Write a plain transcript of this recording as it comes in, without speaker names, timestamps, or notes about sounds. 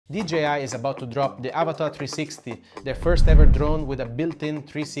DJI is about to drop the Avata 360, their first ever drone with a built-in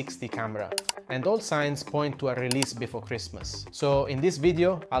 360 camera. And all signs point to a release before Christmas. So in this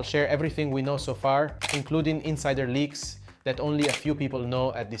video, I'll share everything we know so far, including insider leaks that only a few people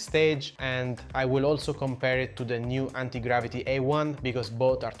know at this stage, and I will also compare it to the new Antigravity A1 because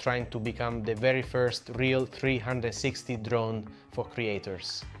both are trying to become the very first real 360 drone for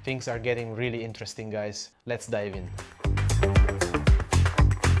creators. Things are getting really interesting, guys. Let's dive in.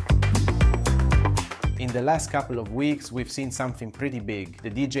 In the last couple of weeks, we've seen something pretty big. The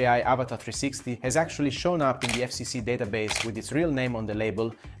DJI Avata 360 has actually shown up in the FCC database with its real name on the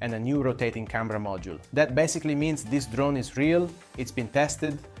label and a new rotating camera module. That basically means this drone is real, it's been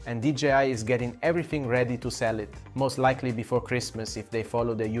tested, and DJI is getting everything ready to sell it, most likely before Christmas if they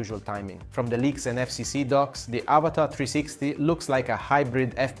follow the usual timing. From the leaks and FCC docs, the Avata 360 looks like a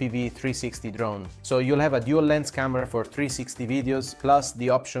hybrid FPV 360 drone. So you'll have a dual lens camera for 360 videos, plus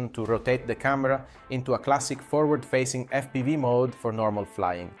the option to rotate the camera into a classic forward-facing FPV mode for normal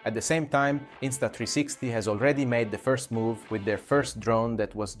flying. At the same time, Insta360 has already made the first move with their first drone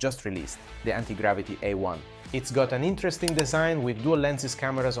that was just released, the Antigravity A1. It's got an interesting design with dual lenses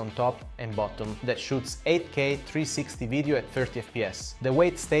cameras on top and bottom that shoots 8K 360 video at 30 FPS. The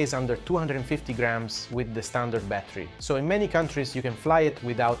weight stays under 250 grams with the standard battery. So in many countries you can fly it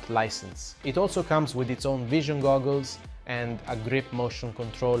without license. It also comes with its own vision goggles and a grip motion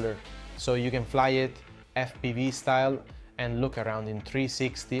controller. So you can fly it FPV style and look around in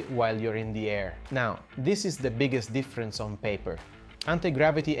 360 while you're in the air. Now, this is the biggest difference on paper.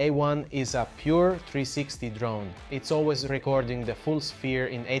 Antigravity A1 is a pure 360 drone. It's always recording the full sphere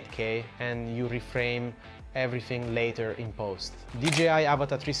in 8K and you reframe everything later in post. DJI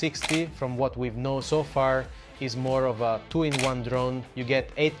Avata 360, from what we've known so far, is more of a two-in-one drone. You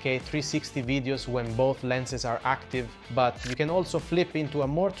get 8K 360 videos when both lenses are active, but you can also flip into a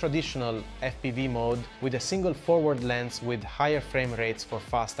more traditional FPV mode with a single forward lens with higher frame rates for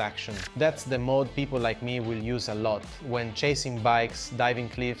fast action. That's the mode people like me will use a lot when chasing bikes, diving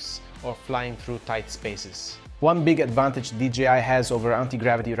cliffs, or flying through tight spaces. One big advantage DJI has over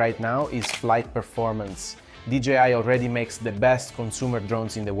Antigravity right now is flight performance. DJI already makes the best consumer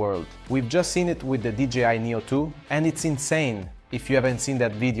drones in the world. We've just seen it with the DJI Neo 2, and it's insane. If you haven't seen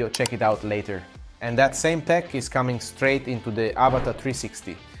that video, check it out later. And that same tech is coming straight into the Avata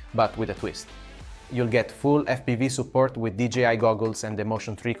 360, but with a twist. You'll get full FPV support with DJI goggles and the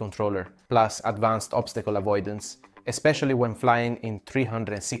Motion 3 controller, plus advanced obstacle avoidance, especially when flying in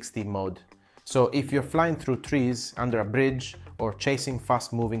 360 mode. So if you're flying through trees, under a bridge, or chasing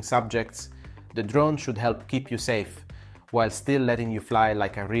fast-moving subjects, the drone should help keep you safe, while still letting you fly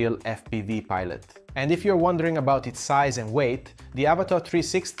like a real FPV pilot. And if you're wondering about its size and weight, the Avata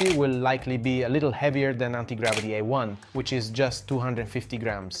 360 will likely be a little heavier than Antigravity A1, which is just 250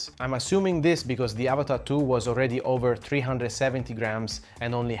 grams. I'm assuming this because the Avata 2 was already over 370 grams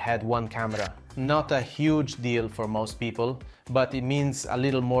and only had one camera. Not a huge deal for most people, but it means a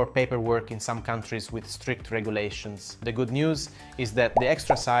little more paperwork in some countries with strict regulations. The good news is that the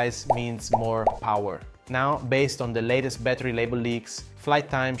extra size means more power. Now, based on the latest battery label leaks, flight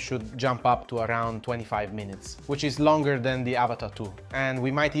time should jump up to around 25 minutes, which is longer than the Avata 2. And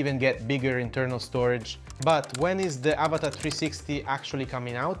we might even get bigger internal storage. But when is the Avata 360 actually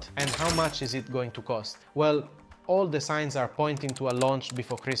coming out, and how much is it going to cost? Well, all the signs are pointing to a launch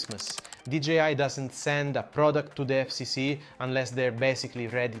before Christmas. DJI doesn't send a product to the FCC unless they're basically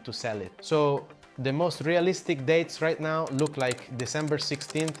ready to sell it. So the most realistic dates right now look like December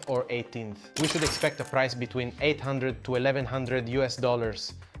 16th or 18th. We should expect a price between $800 to $1,100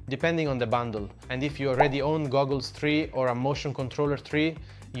 US, depending on the bundle. And if you already own Goggles 3 or a Motion Controller 3,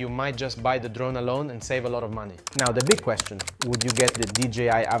 you might just buy the drone alone and save a lot of money. Now the big question, would you get the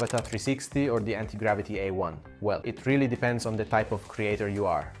DJI Avata 360 or the Antigravity A1? Well, it really depends on the type of creator you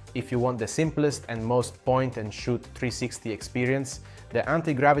are. If you want the simplest and most point-and-shoot 360 experience, the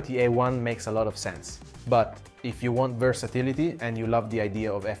Antigravity A1 makes a lot of sense. But if you want versatility and you love the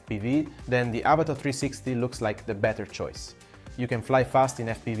idea of FPV, then the Avata 360 looks like the better choice. You can fly fast in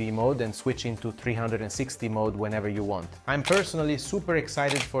FPV mode and switch into 360 mode whenever you want. I'm personally super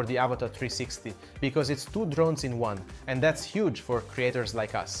excited for the Avata 360 because it's two drones in one, and that's huge for creators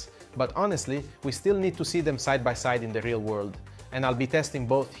like us. But honestly, we still need to see them side by side in the real world. And I'll be testing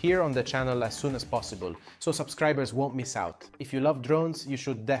both here on the channel as soon as possible, so subscribers won't miss out. If you love drones, you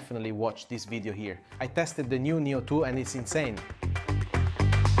should definitely watch this video here. I tested the new Neo 2 and it's insane.